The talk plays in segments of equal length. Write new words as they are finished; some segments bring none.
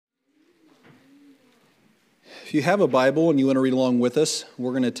If you have a Bible and you want to read along with us,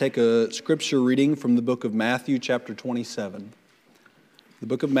 we're going to take a scripture reading from the book of Matthew, chapter 27. The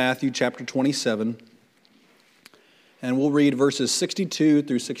book of Matthew, chapter 27. And we'll read verses 62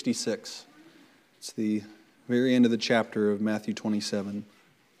 through 66. It's the very end of the chapter of Matthew 27.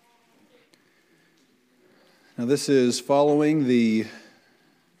 Now, this is following the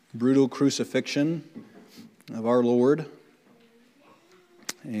brutal crucifixion of our Lord.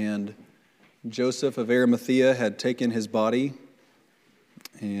 And Joseph of Arimathea had taken his body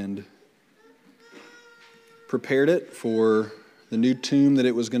and prepared it for the new tomb that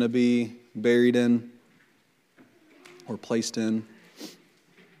it was going to be buried in or placed in.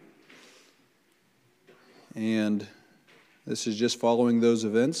 And this is just following those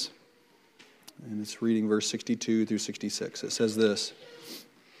events. And it's reading verse 62 through 66. It says this: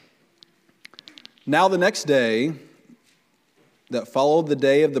 Now the next day that followed the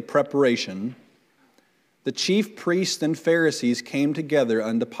day of the preparation, the chief priests and Pharisees came together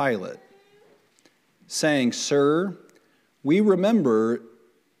unto Pilate, saying, Sir, we remember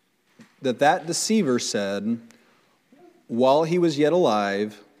that deceiver said, while he was yet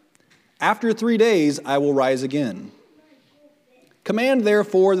alive, After 3 days I will rise again. Command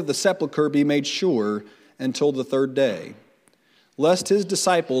therefore that the sepulchre be made sure until the 3rd day, lest his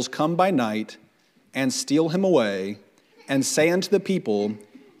disciples come by night and steal him away, and say unto the people,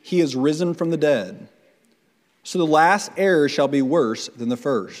 He is risen from the dead. So the last error shall be worse than the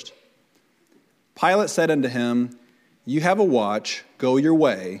first. Pilate said unto him, You have a watch, go your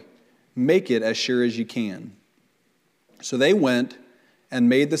way, make it as sure as you can. So they went and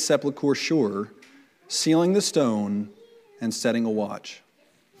made the sepulchre sure, sealing the stone and setting a watch.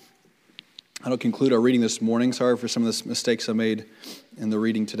 That'll conclude our reading this morning. Sorry for some of the mistakes I made in the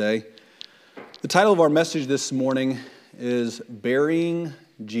reading today. The title of our message this morning is Burying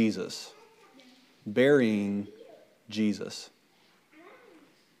Jesus. Burying Jesus.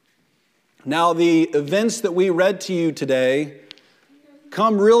 Now, the events that we read to you today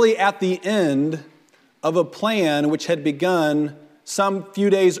come really at the end of a plan which had begun some few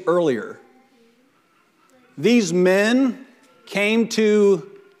days earlier. These men came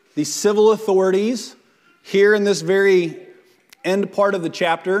to the civil authorities here in this very end part of the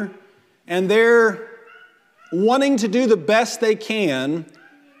chapter, and they're wanting to do the best they can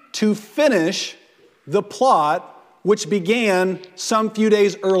to finish the plot which began some few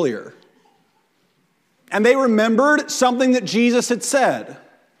days earlier. And they remembered something that Jesus had said,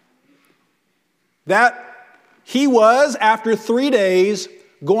 that he was, after 3 days,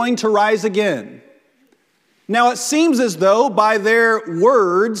 going to rise again. Now, it seems as though by their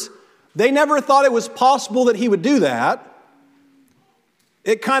words, they never thought it was possible that he would do that.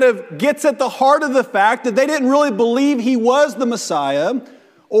 It kind of gets at the heart of the fact that they didn't really believe he was the Messiah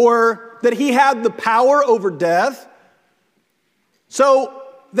or that he had the power over death. So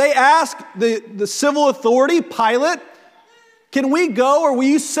they asked the civil authority, Pilate, can we go or will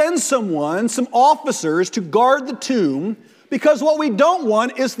you send some officers to guard the tomb? Because what we don't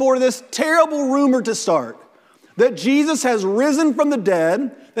want is for this terrible rumor to start, that Jesus has risen from the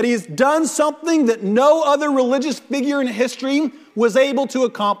dead, that he has done something that no other religious figure in history was able to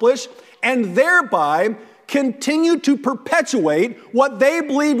accomplish, and thereby continue to perpetuate what they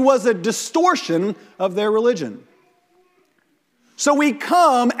believed was a distortion of their religion. So we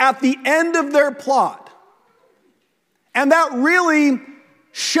come at the end of their plot, and that really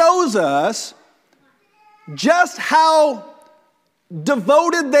shows us just how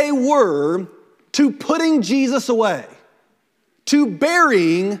devoted they were to putting Jesus away, to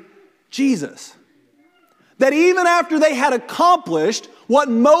burying Jesus. That even after they had accomplished what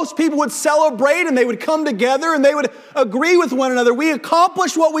most people would celebrate and they would come together and they would agree with one another, we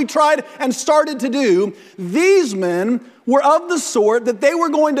accomplished what we tried and started to do, these men were of the sort that they were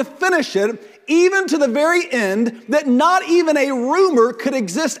going to finish it even to the very end, that not even a rumor could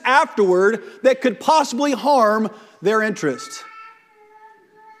exist afterward that could possibly harm their interests.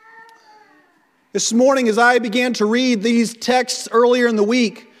 This morning, as I began to read these texts earlier in the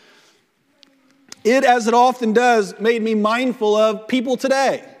week, it, as it often does, made me mindful of people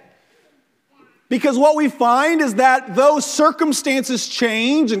today. Because what we find is that though circumstances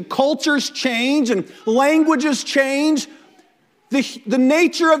change and cultures change and languages change, the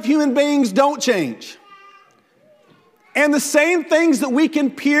nature of human beings don't change. And the same things that we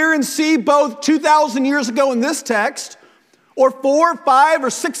can peer and see both 2,000 years ago in this text, or 4, 5, or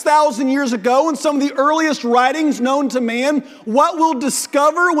 6,000 years ago in some of the earliest writings known to man, what we'll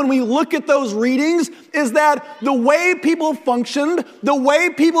discover when we look at those readings is that the way people functioned, the way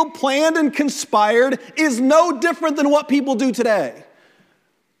people planned and conspired is no different than what people do today.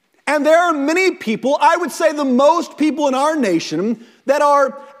 And And there are many people, I would say the most people in our nation, that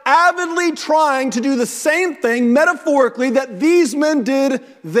are avidly trying to do the same thing metaphorically that these men did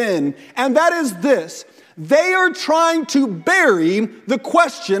then. And that is this: they are trying to bury the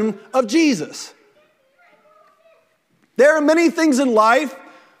question of Jesus. There are many things in life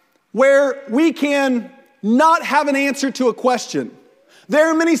where we can not have an answer to a question. There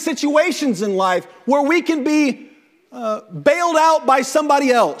are many situations in life where we can be bailed out by somebody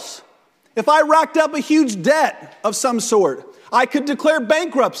else. If I racked up a huge debt of some sort, I could declare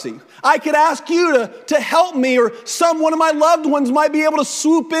bankruptcy. I could ask you to help me, or one of my loved ones might be able to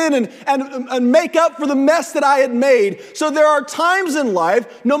swoop in and make up for the mess that I had made. So there are times in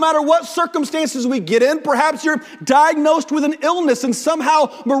life, no matter what circumstances we get in, perhaps you're diagnosed with an illness and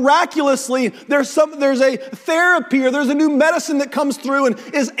somehow miraculously there's a therapy or there's a new medicine that comes through and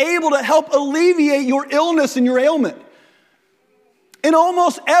is able to help alleviate your illness and your ailment. In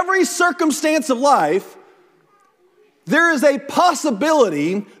almost every circumstance of life, there is a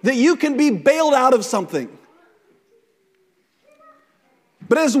possibility that you can be bailed out of something.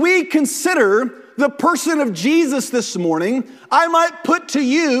 But as we consider the person of Jesus this morning, I might put to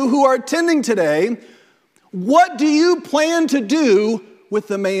you who are attending today, what do you plan to do with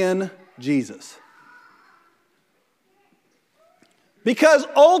the man Jesus? Because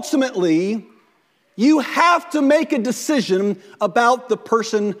ultimately, you have to make a decision about the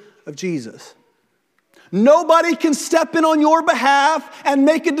person of Jesus. Nobody can step in on your behalf and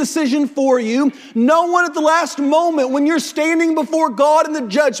make a decision for you. No one at the last moment when you're standing before God in the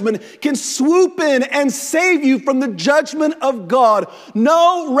judgment can swoop in and save you from the judgment of God.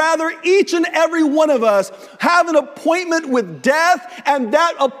 No, rather each and every one of us have an appointment with death, and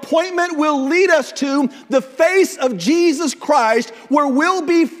that appointment will lead us to the face of Jesus Christ, where we'll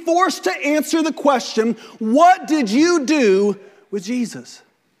be forced to answer the question, what did you do with Jesus?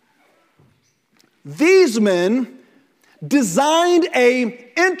 These men designed an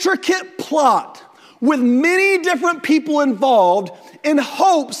intricate plot with many different people involved in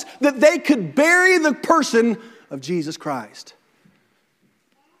hopes that they could bury the person of Jesus Christ.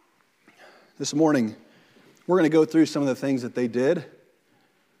 This morning, we're going to go through some of the things that they did.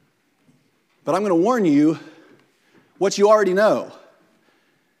 But I'm going to warn you what you already know.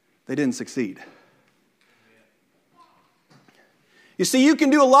 They didn't succeed. You see, you can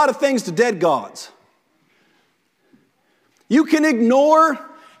do a lot of things to dead gods. You can ignore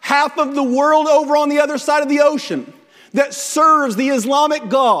half of the world over on the other side of the ocean that serves the Islamic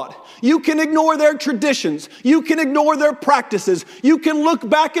God. You can ignore their traditions. You can ignore their practices. You can look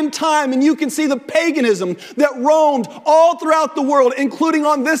back in time and you can see the paganism that roamed all throughout the world, including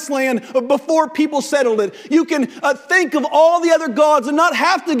on this land before people settled it. You can think of all the other gods and not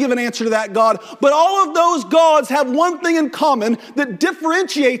have to give an answer to that God, but all of those gods have one thing in common that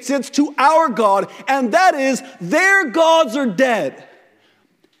differentiates it to our God, and that is their gods are dead.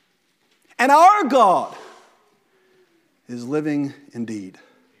 And our God is living indeed.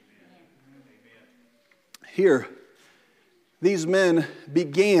 Here, these men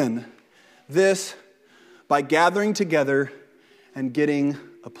began this by gathering together and getting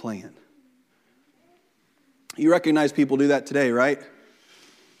a plan. You recognize people do that today, right?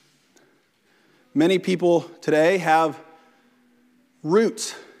 Many people today have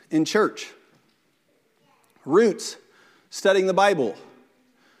roots in church, roots studying the Bible.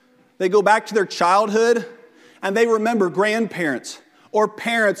 They go back to their childhood and they remember grandparents or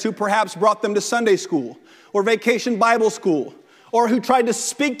parents who perhaps brought them to Sunday school or vacation Bible school, or who tried to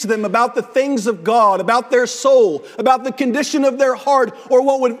speak to them about the things of God, about their soul, about the condition of their heart, or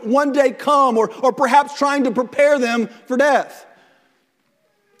what would one day come, or perhaps trying to prepare them for death.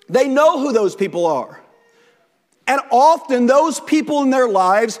 They know who those people are. And often those people in their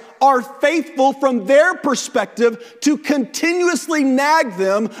lives are faithful from their perspective to continuously nag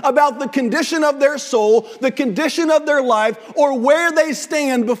them about the condition of their soul, the condition of their life, or where they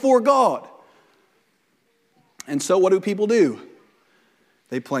stand before God. And so what do people do?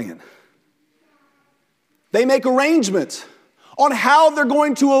 They plan. They make arrangements on how they're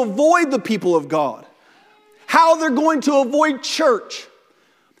going to avoid the people of God, how they're going to avoid church,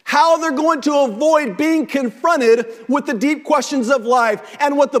 how they're going to avoid being confronted with the deep questions of life.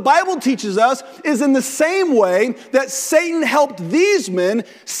 And what the Bible teaches us is in the same way that Satan helped these men,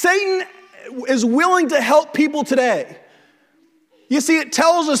 Satan is willing to help people today. You see, it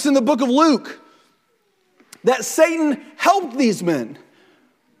tells us in the book of Luke that Satan helped these men,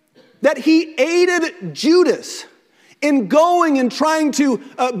 that he aided Judas in going and trying to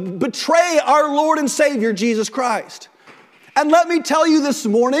betray our Lord and Savior, Jesus Christ. And let me tell you this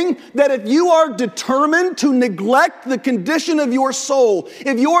morning that if you are determined to neglect the condition of your soul,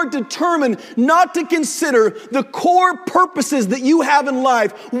 if you're determined not to consider the core purposes that you have in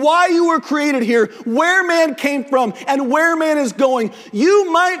life, why you were created here, where man came from, and where man is going, you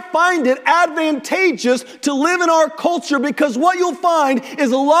might find it advantageous to live in our culture, because what you'll find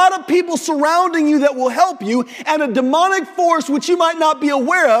is a lot of people surrounding you that will help you, and a demonic force which you might not be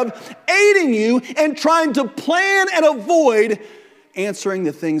aware of aiding you and trying to plan and avoid answering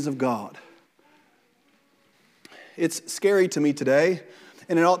the things of God. It's scary to me today,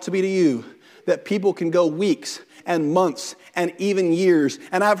 and it ought to be to you, that people can go weeks and months and even years.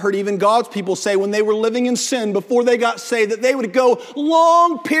 And I've heard even God's people say when they were living in sin before they got saved, that they would go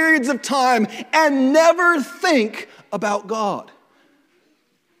long periods of time and never think about God.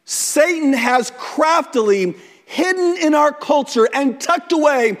 Satan has craftily hidden in our culture and tucked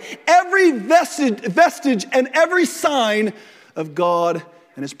away every vestige and every sign of God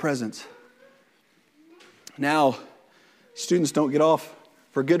and His presence. Now, students don't get off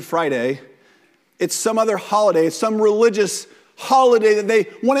for Good Friday. It's some other holiday, it's some religious holiday that they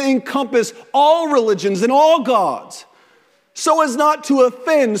want to encompass all religions and all gods, so as not to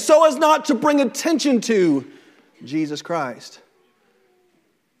offend, so as not to bring attention to Jesus Christ.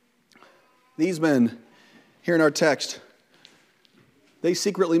 These men here in our text, they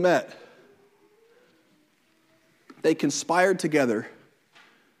secretly met. They conspired together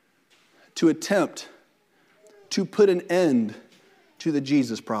to attempt to put an end to the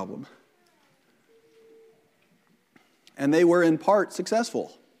Jesus problem. And they were in part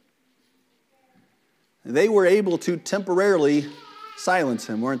successful. They were able to temporarily silence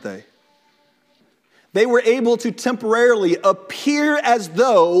him, weren't they? They were able to temporarily appear as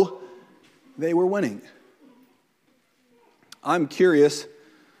though they were winning. I'm curious,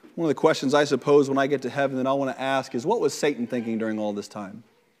 one of the questions I suppose when I get to heaven that I want to ask is, what was Satan thinking during all this time?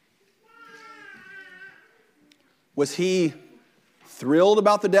 Was he thrilled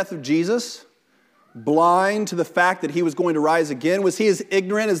about the death of Jesus? Blind to the fact that he was going to rise again? Was he as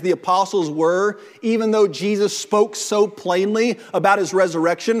ignorant as the apostles were, even though Jesus spoke so plainly about his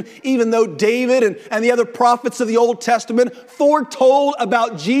resurrection, even though David and the other prophets of the Old Testament foretold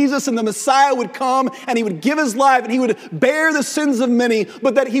about Jesus and the Messiah would come and he would give his life and he would bear the sins of many,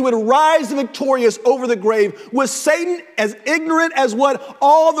 but that he would rise victorious over the grave? Was Satan as ignorant as what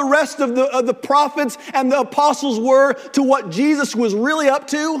all the rest of the prophets and the apostles were to what Jesus was really up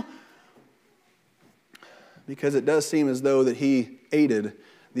to? Because it does seem as though that he aided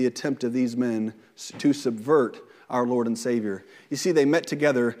the attempt of these men to subvert our Lord and Savior. You see, they met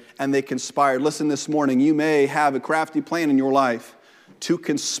together and they conspired. Listen, this morning, you may have a crafty plan in your life to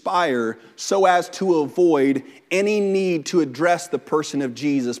conspire so as to avoid any need to address the person of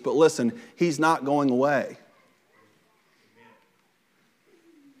Jesus. But listen, he's not going away.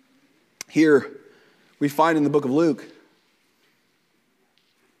 Here, we find in the book of Luke,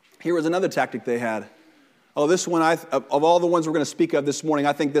 here was another tactic they had. Oh, this one, of all the ones we're going to speak of this morning,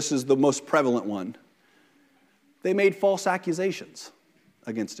 I think this is the most prevalent one. They made false accusations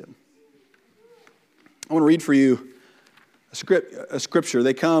against him. I want to read for you a scripture.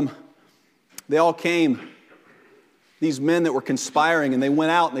 They all came, these men that were conspiring, and they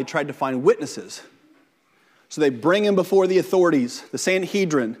went out and they tried to find witnesses. So they bring him before the authorities, the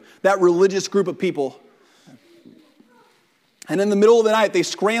Sanhedrin, that religious group of people. And in the middle of the night, they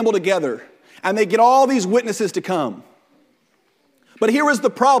scramble together. And they get all these witnesses to come. But here was the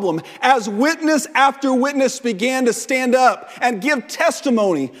problem. As witness after witness began to stand up and give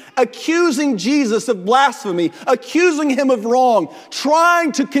testimony, accusing Jesus of blasphemy, accusing him of wrong,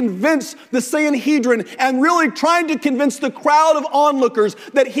 trying to convince the Sanhedrin and really trying to convince the crowd of onlookers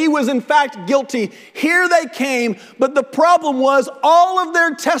that he was in fact guilty. Here they came, but the problem was all of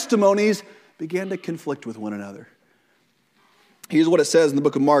their testimonies began to conflict with one another. Here's what it says in the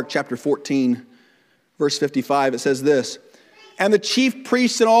book of Mark, chapter 14, verse 55. It says this: "And the chief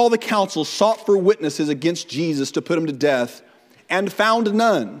priests and all the council sought for witnesses against Jesus to put him to death, and found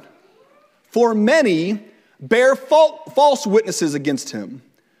none. For many bare false witnesses against him,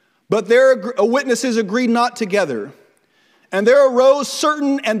 but their witnesses agreed not together. And there arose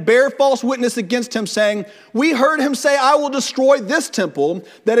certain and bare false witness against him, saying, We heard him say, I will destroy this temple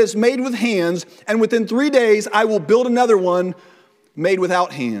that is made with hands, and within 3 days I will build another one made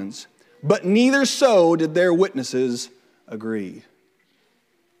without hands. But neither so did their witnesses agree."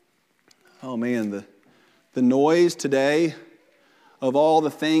 Oh man, the noise today of all the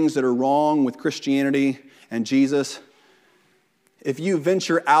things that are wrong with Christianity and Jesus. If you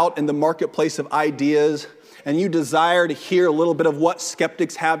venture out in the marketplace of ideas and you desire to hear a little bit of what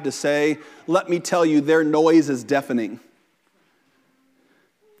skeptics have to say, let me tell you, their noise is deafening.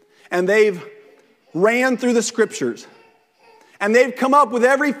 and they've ran through the scriptures. And they've come up with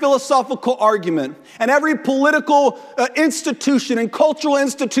every philosophical argument, and every political institution and cultural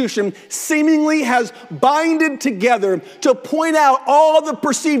institution seemingly has binded together to point out all the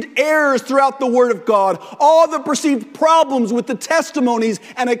perceived errors throughout the Word of God, all the perceived problems with the testimonies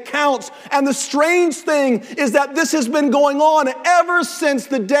and accounts. And the strange thing is that this has been going on ever since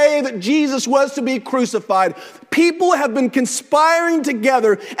the day that Jesus was to be crucified. People have been conspiring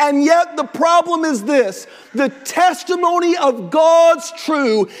together, and yet the problem is this: the testimony of God's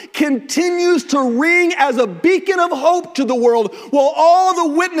truth continues to ring as a beacon of hope to the world, while all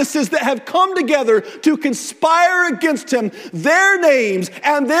the witnesses that have come together to conspire against him, their names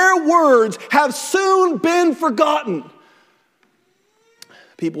and their words have soon been forgotten.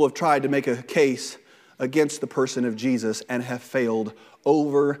 People have tried to make a case against the person of Jesus and have failed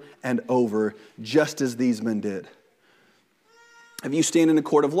over and over, just as these men did. If you stand in a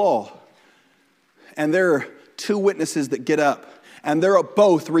court of law, and there are two witnesses that get up, and they're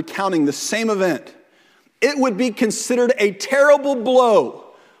both recounting the same event, it would be considered a terrible blow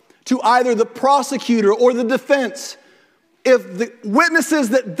to either the prosecutor or the defense if the witnesses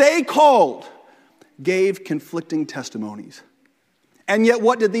that they called gave conflicting testimonies. And yet,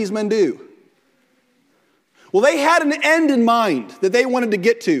 what did these men do? Well, they had an end in mind that they wanted to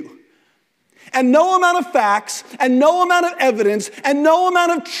get to. And no amount of facts, and no amount of evidence, and no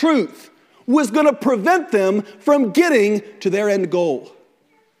amount of truth was going to prevent them from getting to their end goal.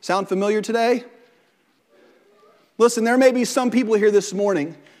 Sound familiar today? Listen, there may be some people here this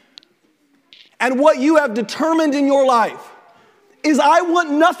morning, and what you have determined in your life is, I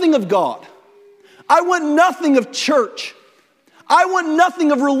want nothing of God. I want nothing of church. I want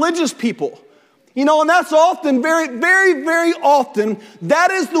nothing of religious people. You know, and that's often, very, very, very often, that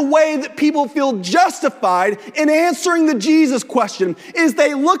is the way that people feel justified in answering the Jesus question, is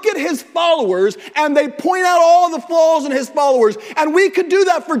they look at his followers and they point out all the flaws in his followers. And we could do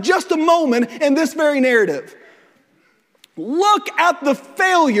that for just a moment in this very narrative. Look at the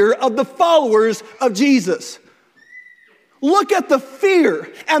failure of the followers of Jesus. Look at the fear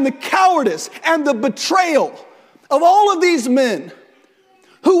and the cowardice and the betrayal of all of these men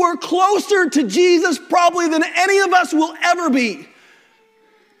who were closer to Jesus probably than any of us will ever be.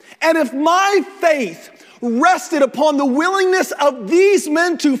 And if my faith rested upon the willingness of these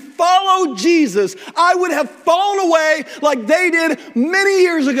men to follow Jesus, I would have fallen away like they did many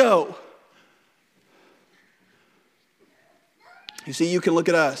years ago. You see, you can look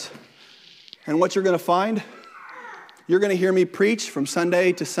at us, and what you're going to find, you're going to hear me preach from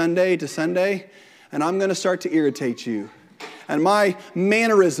Sunday to Sunday to Sunday, and I'm going to start to irritate you. And my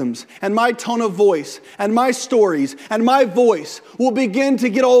mannerisms, and my tone of voice, and my stories, and my voice will begin to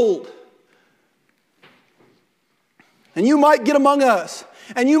get old. And you might get among us,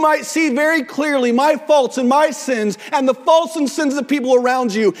 and you might see very clearly my faults and my sins, and the faults and sins of people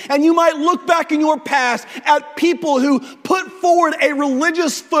around you. And you might look back in your past at people who put forward a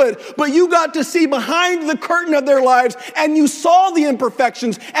religious foot, but you got to see behind the curtain of their lives, and you saw the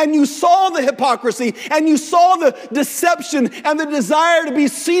imperfections, and you saw the hypocrisy, and you saw the deception and the desire to be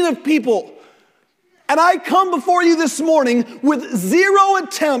seen of people. And I come before you this morning with zero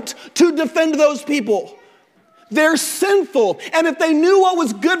attempt to defend those people. They're sinful, and if they knew what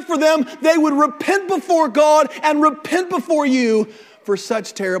was good for them, they would repent before God and repent before you for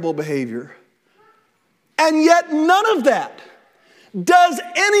such terrible behavior. And yet none of that does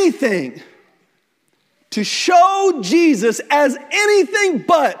anything to show Jesus as anything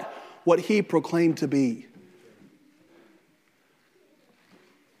but what he proclaimed to be.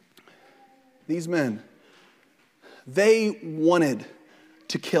 These men, they wanted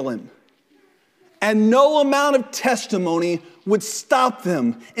to kill him. And no amount of testimony would stop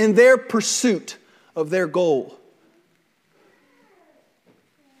them in their pursuit of their goal.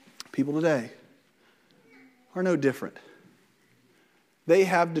 People today are no different. They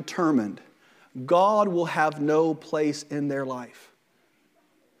have determined God will have no place in their life.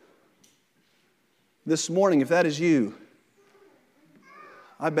 This morning, if that is you,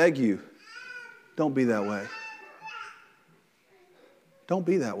 I beg you, don't be that way. Don't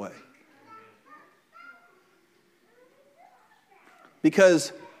be that way.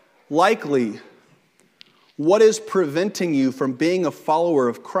 Because likely, what is preventing you from being a follower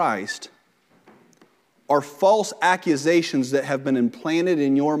of Christ are false accusations that have been implanted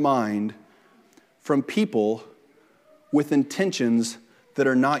in your mind from people with intentions that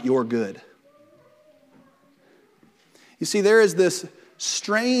are not your good. You see, there is this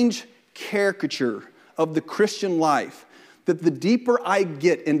strange caricature of the Christian life that the deeper I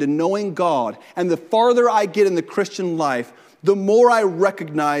get into knowing God and the farther I get in the Christian life, the more I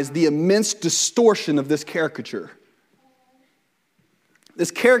recognize the immense distortion of this caricature.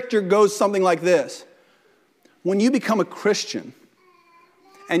 This caricature goes something like this. When you become a Christian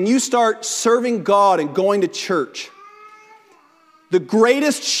and you start serving God and going to church, the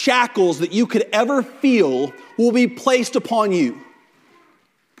greatest shackles that you could ever feel will be placed upon you.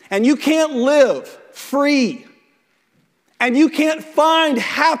 And you can't live free. And you can't find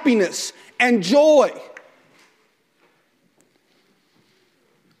happiness and joy.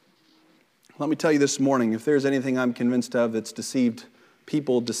 Let me tell you this morning, if there's anything I'm convinced of that's deceived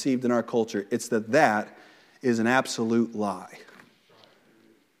people, deceived in our culture, it's that that is an absolute lie.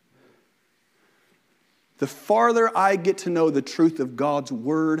 The farther I get to know the truth of God's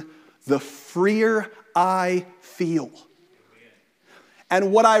word, the freer I feel.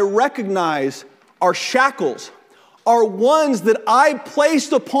 And what I recognize are shackles, are ones that I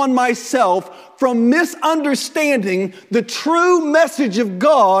placed upon myself from misunderstanding the true message of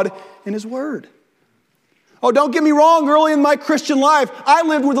God in His Word. Oh, don't get me wrong, early in my Christian life, I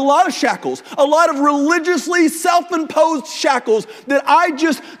lived with a lot of shackles, a lot of religiously self-imposed shackles that I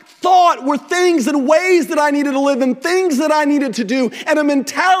just thought were things and ways that I needed to live and things that I needed to do and a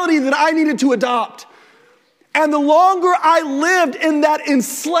mentality that I needed to adopt. And the longer I lived in that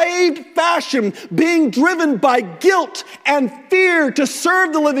enslaved fashion, being driven by guilt and fear to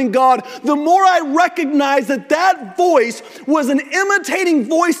serve the living God, the more I recognized that that voice was an imitating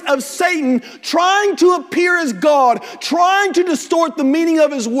voice of Satan, trying to appear as God, trying to distort the meaning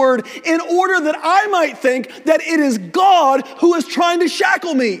of His word in order that I might think that it is God who is trying to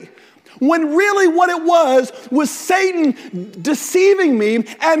shackle me. When really what it was Satan deceiving me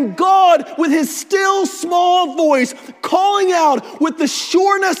and God with His still small voice calling out with the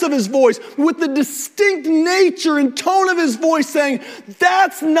sureness of His voice, with the distinct nature and tone of His voice saying,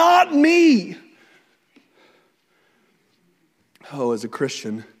 "That's not me." Oh, as a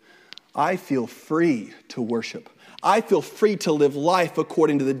Christian, I feel free to worship. I feel free to live life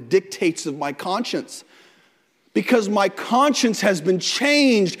according to the dictates of my conscience. Because my conscience has been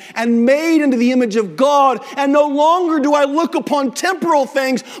changed and made into the image of God. And no longer do I look upon temporal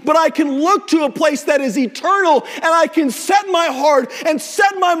things, but I can look to a place that is eternal. And I can set my heart and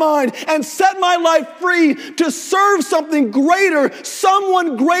set my mind and set my life free to serve something greater,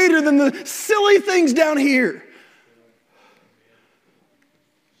 someone greater than the silly things down here.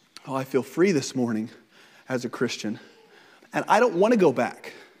 Oh, I feel free this morning as a Christian. And I don't want to go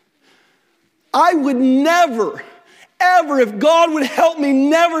back. I would never, ever, if God would help me,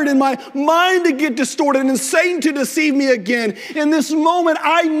 never in my mind to get distorted and Satan to deceive me again. In this moment,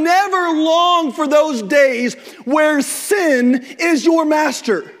 I never long for those days where sin is your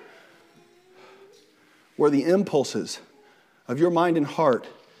master. Where the impulses of your mind and heart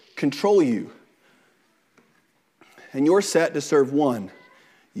control you. And you're set to serve one,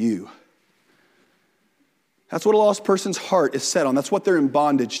 you. That's what a lost person's heart is set on. That's what they're in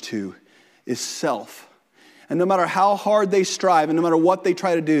bondage to. Is self. And no matter how hard they strive and no matter what they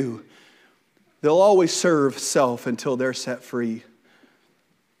try to do, they'll always serve self until they're set free.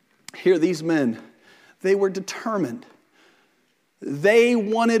 Here, these men, they were determined. They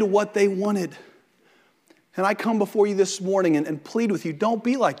wanted what they wanted. And I come before you this morning and plead with you, don't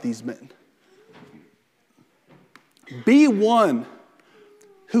be like these men. Be one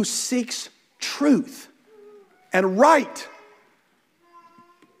who seeks truth and right.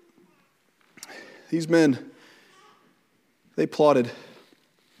 These men, they plotted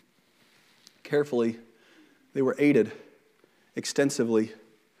carefully. They were aided extensively.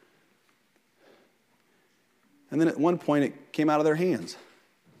 And then at one point, it came out of their hands.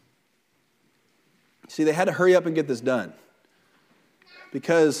 See, they had to hurry up and get this done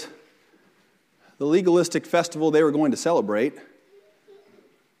because the legalistic festival they were going to celebrate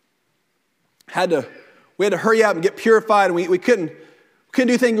we had to hurry up and get purified, and we couldn't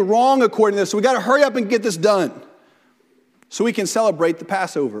do things wrong according to this. So we got to hurry up and get this done so we can celebrate the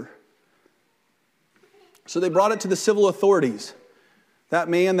Passover. So they brought it to the civil authorities. That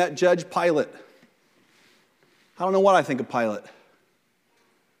man, that judge, Pilate. I don't know what I think of Pilate.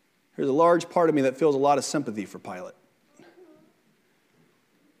 There's a large part of me that feels a lot of sympathy for Pilate.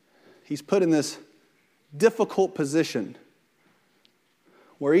 He's put in this difficult position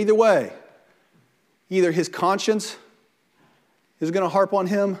where either way, either his conscience is going to harp on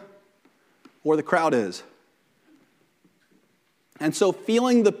him, or the crowd is. And so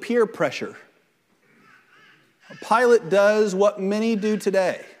feeling the peer pressure, Pilate does what many do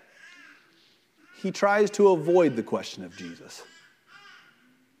today. He tries to avoid the question of Jesus.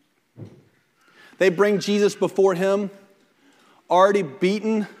 They bring Jesus before him, already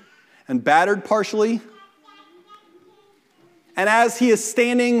beaten and battered partially. And as he is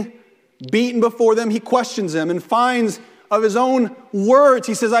standing beaten before them, he questions them and finds of his own words,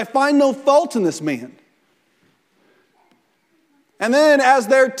 he says, I find no fault in this man. And then as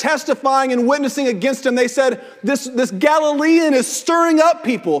they're testifying and witnessing against him, they said, this Galilean is stirring up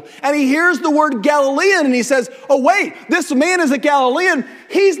people. And he hears the word Galilean and he says, oh wait, this man is a Galilean.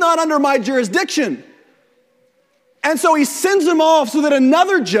 He's not under my jurisdiction. And so he sends him off so that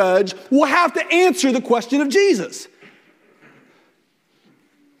another judge will have to answer the question of Jesus.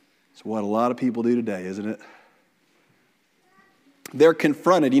 It's what a lot of people do today, isn't it? They're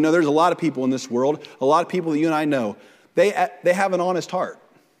confronted. You know, there's a lot of people in this world, a lot of people that you and I know, they have an honest heart.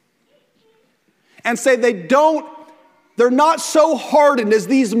 And say they're not so hardened as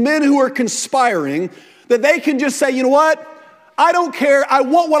these men who are conspiring that they can just say, you know what? I don't care. I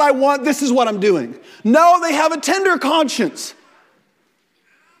want what I want. This is what I'm doing. No, they have a tender conscience.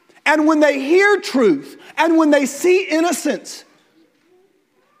 And when they hear truth and when they see innocence,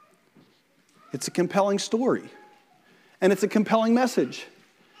 it's a compelling story. And it's a compelling message.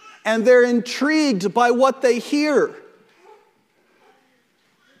 And they're intrigued by what they hear.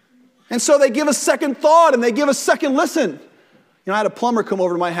 And so they give a second thought and they give a second listen. You know, I had a plumber come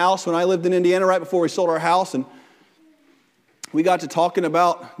over to my house when I lived in Indiana right before we sold our house. And we got to talking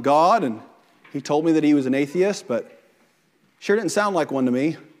about God. And he told me that he was an atheist, but sure didn't sound like one to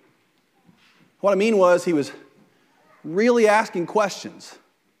me. What I mean was he was really asking questions.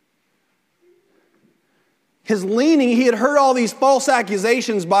 His leaning, he had heard all these false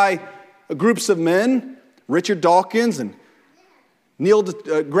accusations by groups of men, Richard Dawkins and Neil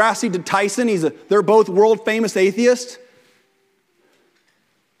deGrasse Tyson. They're both world famous atheists.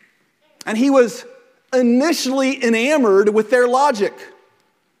 And he was initially enamored with their logic.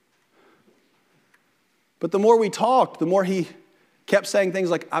 But the more we talked, the more he kept saying things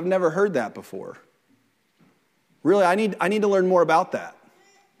like, I've never heard that before. Really, I need to learn more about that.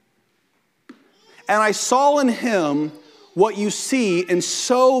 And I saw in him what you see in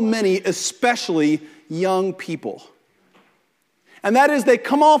so many, especially young people. And that is they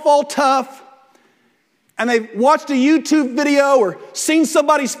come off all tough and they've watched a YouTube video or seen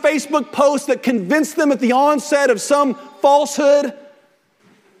somebody's Facebook post that convinced them at the onset of some falsehood.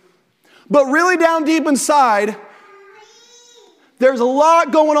 But really down deep inside, there's a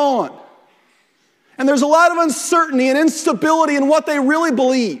lot going on. And there's a lot of uncertainty and instability in what they really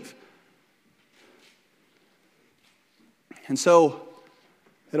believe. And so,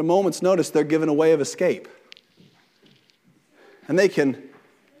 at a moment's notice, they're given a way of escape. And they can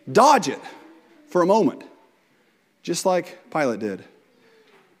dodge it for a moment, just like Pilate did.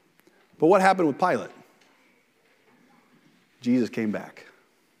 But what happened with Pilate? Jesus came back.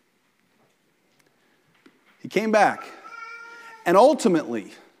 He came back. And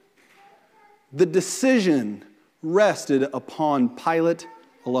ultimately, the decision rested upon Pilate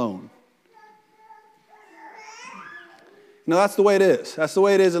alone. You know, that's the way it is. That's the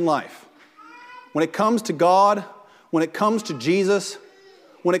way it is in life. When it comes to God, when it comes to Jesus,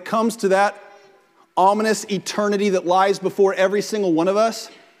 when it comes to that ominous eternity that lies before every single one of us,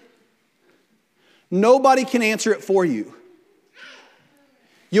 nobody can answer it for you.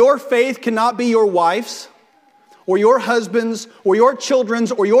 Your faith cannot be your wife's, or your husband's, or your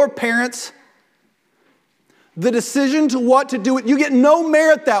children's, or your parents'. The decision to what to do, you get no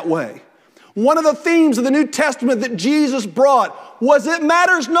merit that way. One of the themes of the New Testament that Jesus brought was it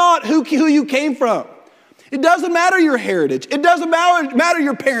matters not who you came from. It doesn't matter your heritage. It doesn't matter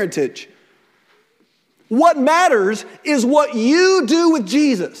your parentage. What matters is what you do with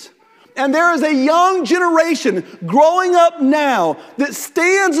Jesus. And there is a young generation growing up now that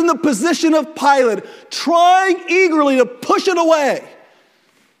stands in the position of Pilate, trying eagerly to push it away.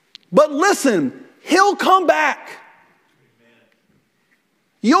 But listen, he'll come back.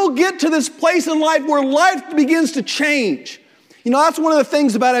 You'll get to this place in life where life begins to change. You know, that's one of the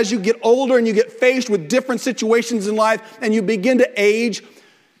things about as you get older and you get faced with different situations in life and you begin to age,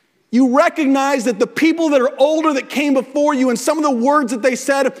 you recognize that the people that are older that came before you and some of the words that they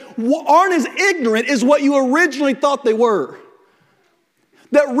said aren't as ignorant as what you originally thought they were.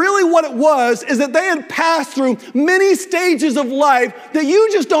 That really what it was is that they had passed through many stages of life that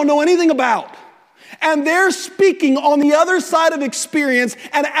you just don't know anything about. And they're speaking on the other side of experience,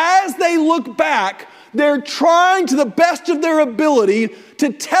 and as they look back, they're trying to the best of their ability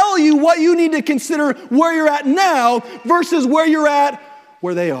to tell you what you need to consider where you're at now versus where you're at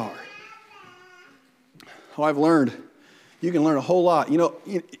where they are. Oh, I've learned, you can learn a whole lot. You know,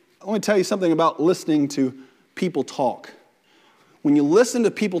 I want to tell you something about listening to people talk. When you listen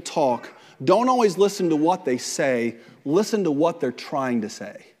to people talk, don't always listen to what they say, listen to what they're trying to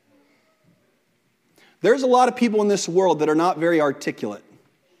say. There's a lot of people in this world that are not very articulate.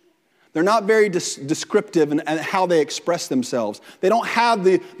 They're not very descriptive in how they express themselves. They don't have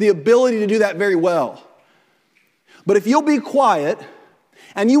the ability to do that very well. But if you'll be quiet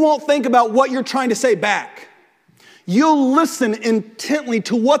and you won't think about what you're trying to say back, you'll listen intently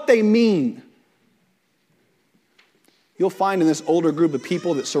to what they mean, you'll find in this older group of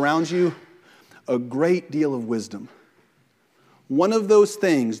people that surrounds you a great deal of wisdom. One of those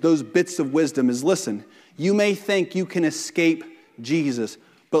things, those bits of wisdom is, listen, you may think you can escape Jesus,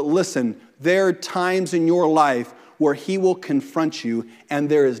 but listen, there are times in your life where He will confront you and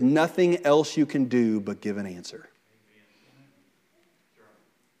there is nothing else you can do but give an answer.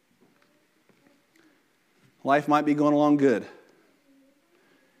 Life might be going along good,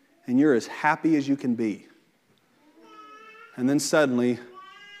 and you're as happy as you can be. And then suddenly,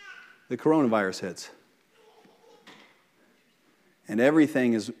 the coronavirus hits. And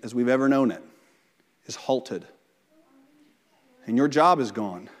everything, as we've ever known it, is halted. And your job is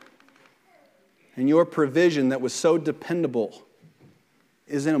gone. And your provision that was so dependable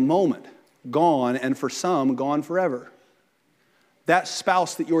is in a moment gone, and for some, gone forever. That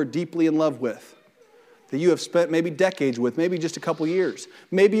spouse that you're deeply in love with, that you have spent maybe decades with, maybe just a couple years.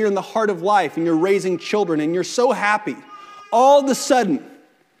 Maybe you're in the heart of life and you're raising children and you're so happy. All of a sudden,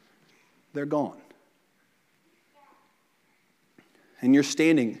 they're gone. And you're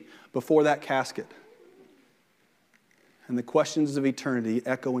standing before that casket. And the questions of eternity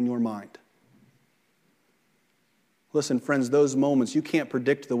echo in your mind. Listen, friends, those moments, you can't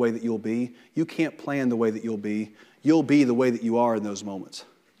predict the way that you'll be. You can't plan the way that you'll be. You'll be the way that you are in those moments.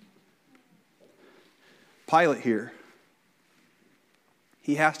 Pilate here,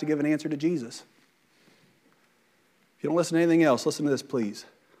 he has to give an answer to Jesus. If you don't listen to anything else, listen to this, please.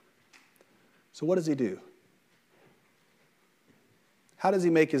 So what does he do? How does he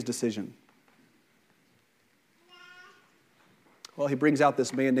make his decision? Well, he brings out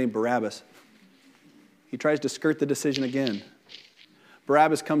this man named Barabbas. He tries to skirt the decision again.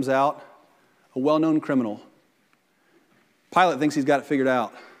 Barabbas comes out, a well-known criminal. Pilate thinks he's got it figured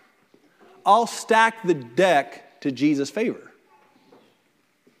out. I'll stack the deck to Jesus' favor.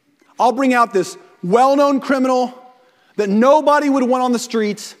 I'll bring out this well-known criminal that nobody would want on the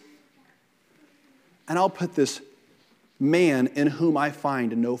streets, and I'll put this man in whom I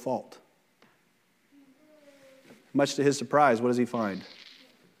find no fault. Much to his surprise, what does he find?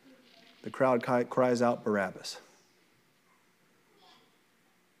 The crowd cries out, Barabbas.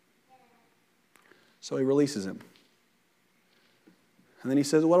 So he releases him. And then he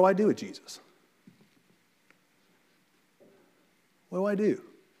says, what do I do with Jesus? What do I do?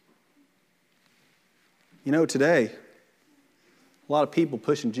 You know, today, a lot of people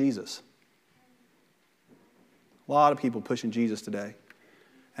pushing Jesus. A lot of people pushing Jesus today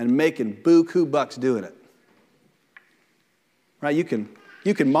and making buku bucks doing it. Right? You can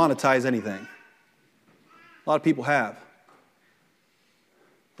monetize anything. A lot of people have.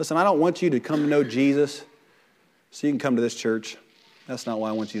 Listen, I don't want you to come to know Jesus so you can come to this church. That's not why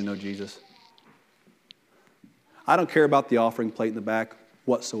I want you to know Jesus. I don't care about the offering plate in the back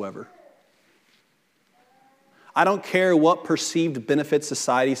whatsoever. I don't care what perceived benefits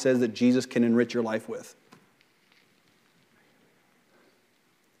society says that Jesus can enrich your life with.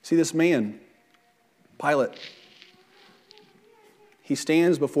 See, this man, Pilate, he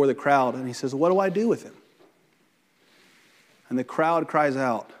stands before the crowd and he says, what do I do with him? And the crowd cries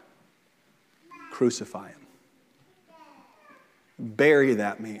out, crucify him. Bury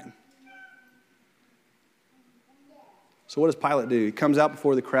that man. So what does Pilate do? He comes out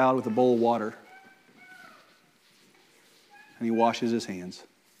before the crowd with a bowl of water. And he washes his hands.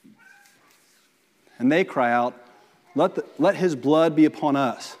 And they cry out, let his blood be upon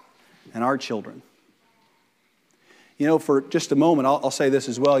us and our children. You know, for just a moment, I'll say this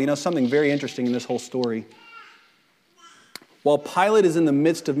as well. You know, something very interesting in this whole story. While Pilate is in the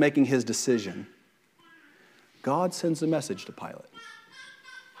midst of making his decision, God sends a message to Pilate.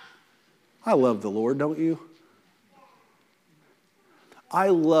 I love the Lord, don't you? I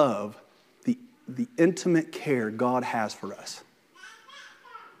love the intimate care God has for us.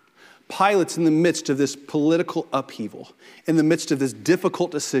 Pilate's in the midst of this political upheaval, in the midst of this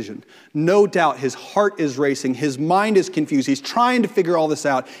difficult decision. No doubt his heart is racing. His mind is confused. He's trying to figure all this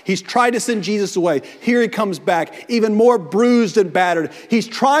out. He's tried to send Jesus away. Here he comes back, even more bruised and battered. He's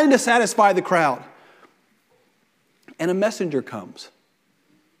trying to satisfy the crowd. And a messenger comes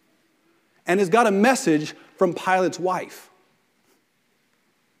and has got a message from Pilate's wife.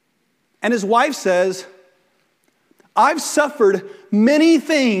 And his wife says, I've suffered many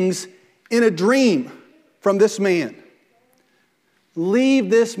things in a dream from this man.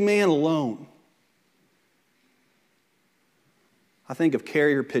 Leave this man alone. I think of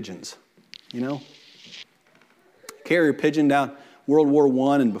carrier pigeons, you know? Carrier pigeon down World War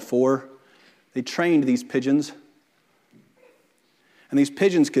I and before, they trained these pigeons. And these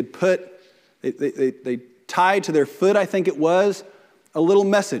pigeons could they tied to their foot, I think it was, a little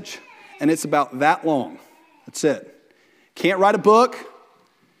message. And it's about that long. That's it. Can't write a book.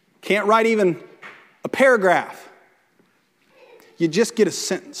 Can't write even a paragraph. You just get a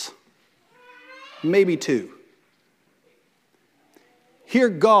sentence. Maybe two. Here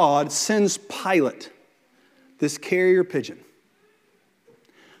God sends Pilate this carrier pigeon.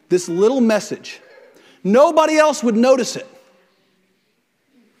 This little message. Nobody else would notice it.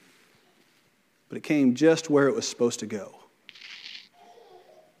 But it came just where it was supposed to go.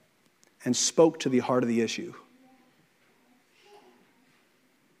 And spoke to the heart of the issue.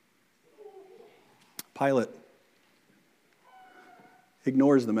 Pilate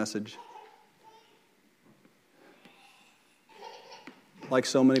ignores the message. Like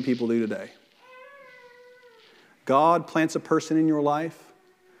so many people do today. God plants a person in your life.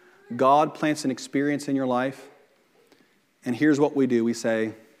 God plants an experience in your life. And here's what we do. We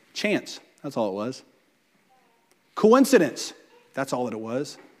say, chance. That's all it was. Coincidence. That's all that it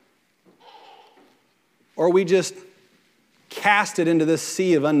was. Or we just cast it into this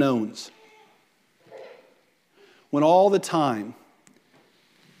sea of unknowns. When all the time,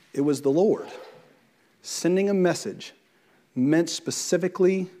 it was the Lord sending a message meant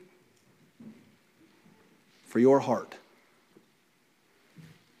specifically for your heart.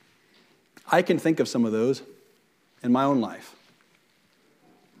 I can think of some of those in my own life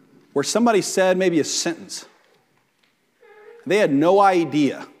where somebody said maybe a sentence. They had no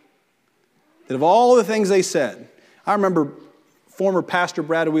idea that of all the things they said. I remember former Pastor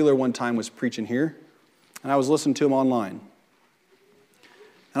Brad Wheeler one time was preaching here, and I was listening to him online.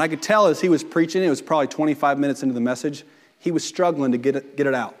 And I could tell as he was preaching, it was probably 25 minutes into the message, he was struggling to get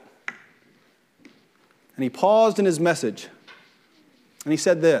it out. And he paused in his message, and he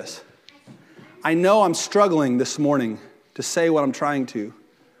said this, I know I'm struggling this morning to say what I'm trying to,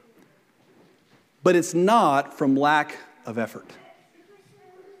 but it's not from lack of effort.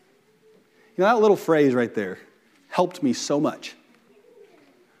 You know, that little phrase right there helped me so much.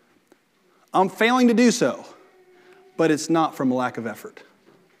 I'm failing to do so, but it's not from a lack of effort.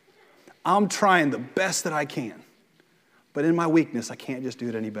 I'm trying the best that I can, but in my weakness, I can't just do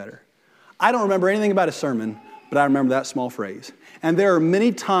it any better. I don't remember anything about a sermon, but I remember that small phrase. And there are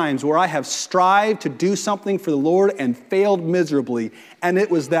many times where I have strived to do something for the Lord and failed miserably, and it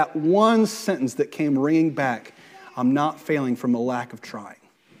was that one sentence that came ringing back. I'm not failing from a lack of trying.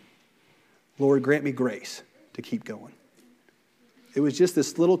 Lord, grant me grace to keep going. It was just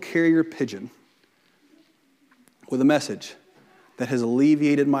this little carrier pigeon with a message that has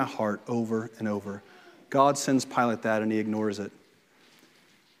alleviated my heart over and over. God sends Pilate that and he ignores it.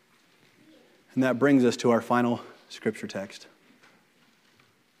 And that brings us to our final scripture text.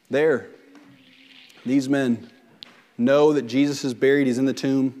 There, these men know that Jesus is buried, he's in the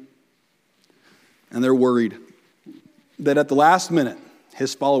tomb, and they're worried that at the last minute,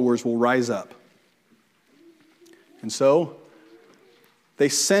 his followers will rise up. And so, they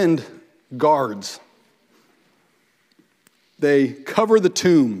send guards. They cover the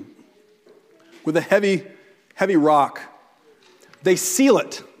tomb with a heavy rock. They seal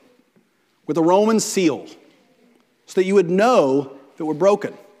it with a Roman seal so that you would know if it were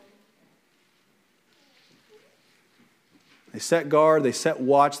broken. They set guard, they set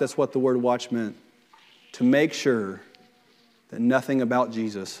watch, that's what the word watch meant, to make sure that nothing about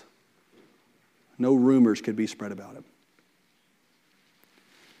Jesus, no rumors could be spread about him.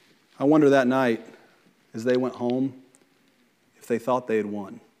 I wonder that night, as they went home, if they thought they had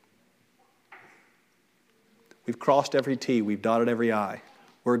won. We've crossed every T, we've dotted every I.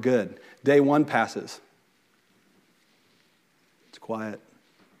 We're good. Day one passes. It's quiet.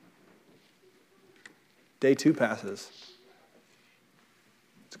 Day two passes.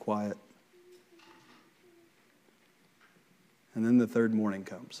 It's quiet. And then the third morning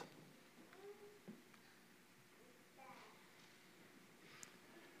comes.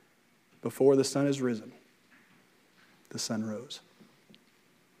 Before the sun is risen, the sun rose.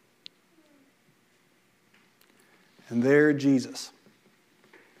 And there Jesus.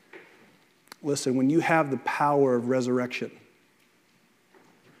 Listen, when you have the power of resurrection,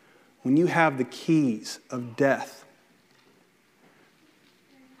 when you have the keys of death,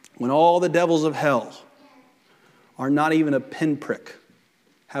 when all the devils of hell are not even a pinprick,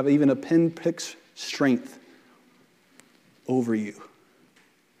 have even a pinprick's strength over you,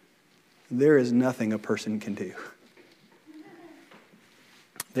 there is nothing a person can do.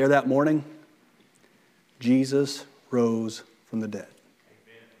 There that morning, Jesus rose from the dead.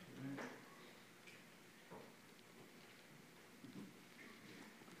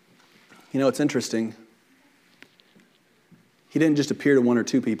 You know, it's interesting. He didn't just appear to one or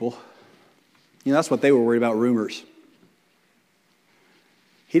two people. You know, that's what they were worried about, rumors.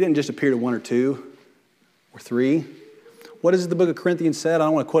 He didn't just appear to one or two or three. What does the book of Corinthians said? I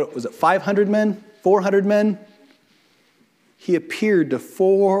don't want to quote it. Was it 500 men? 400 men? He appeared to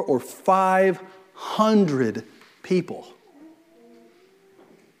 400 or 500 people.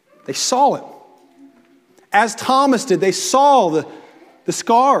 They saw him. As Thomas did, they saw the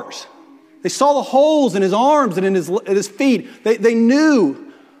scars. They saw the holes in his arms and in his feet. They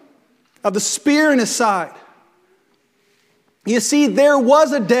knew of the spear in his side. You see, there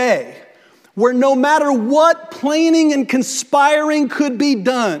was a day where no matter what planning and conspiring could be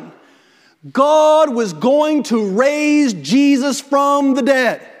done, God was going to raise Jesus from the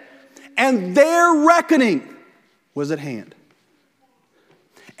dead. And their reckoning was at hand.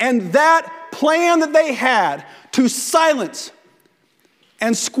 And that plan that they had to silence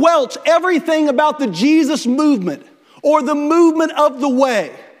and squelch everything about the Jesus movement or the movement of the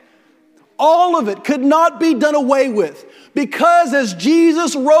way, all of it could not be done away with. Because as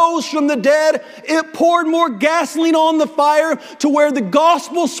Jesus rose from the dead, it poured more gasoline on the fire to where the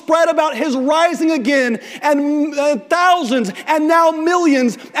gospel spread about his rising again, and thousands and now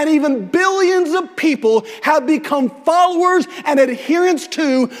millions and even billions of people have become followers and adherents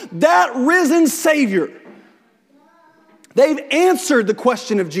to that risen Savior. They've answered the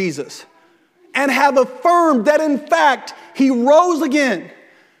question of Jesus and have affirmed that in fact he rose again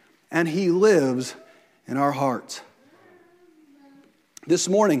and he lives in our hearts. This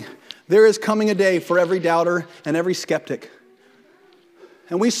morning, there is coming a day for every doubter and every skeptic.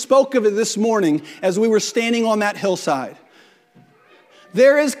 And we spoke of it this morning as we were standing on that hillside.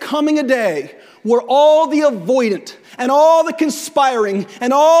 There is coming a day where all the avoidant and all the conspiring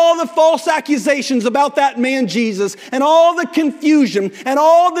and all the false accusations about that man Jesus and all the confusion and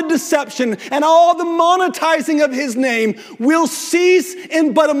all the deception and all the monetizing of his name will cease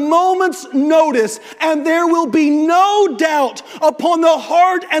in but a moment's notice, and there will be no doubt upon the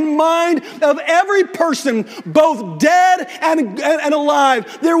heart and mind of every person, both dead and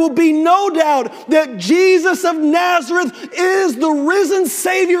alive. There will be no doubt that Jesus of Nazareth is the risen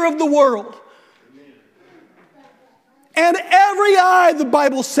Savior of the world. And every eye, the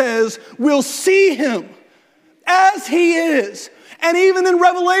Bible says, will see him as he is. And even in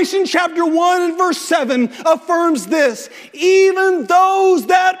Revelation chapter 1 and verse 7 affirms this: even those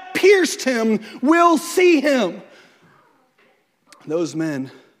that pierced him will see him. Those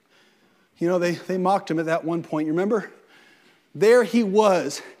men, you know, they mocked him at that one point. You remember? There he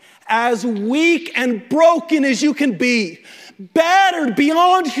was, as weak and broken as you can be, battered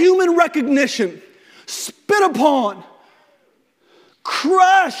beyond human recognition, spit upon,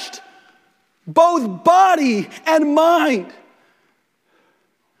 crushed, both body and mind.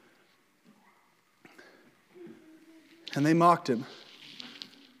 And they mocked him.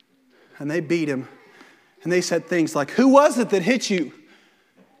 And they beat him. And they said things like, "Who was it that hit you?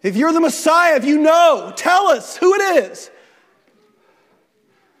 If you're the Messiah, if you know, tell us who it is."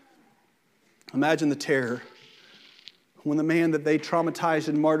 Imagine the terror when the man that they traumatized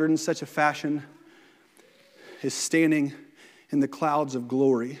and martyred in such a fashion is standing in the clouds of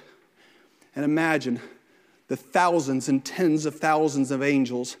glory. And imagine the thousands and tens of thousands of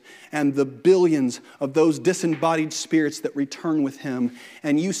angels and the billions of those disembodied spirits that return with him.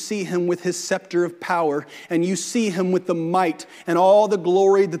 And you see him with his scepter of power, and you see him with the might and all the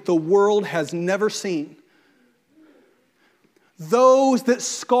glory that the world has never seen. Those that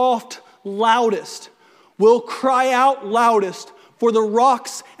scoffed loudest will cry out loudest for the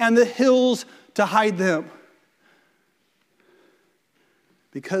rocks and the hills to hide them.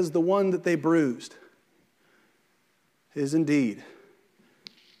 Because the one that they bruised is indeed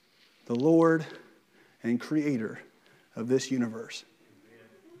the Lord and Creator of this universe.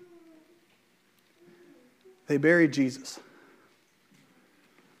 They buried Jesus.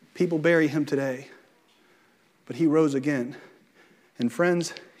 People bury him today, but he rose again. And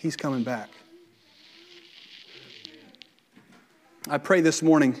friends, he's coming back. I pray this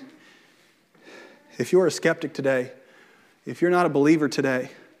morning, if you're a skeptic today, if you're not a believer today,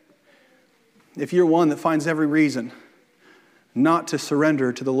 if you're one that finds every reason not to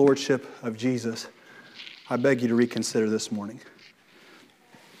surrender to the lordship of Jesus, I beg you to reconsider this morning.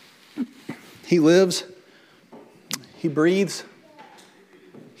 He lives, he breathes,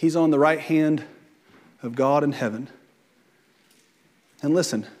 he's on the right hand of God in heaven. And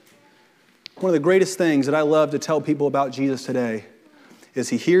listen, one of the greatest things that I love to tell people about Jesus today is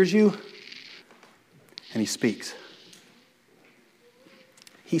he hears you and he speaks.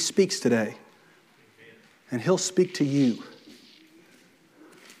 He speaks today. And He'll speak to you.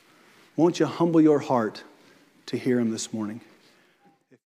 Won't you humble your heart to hear Him this morning?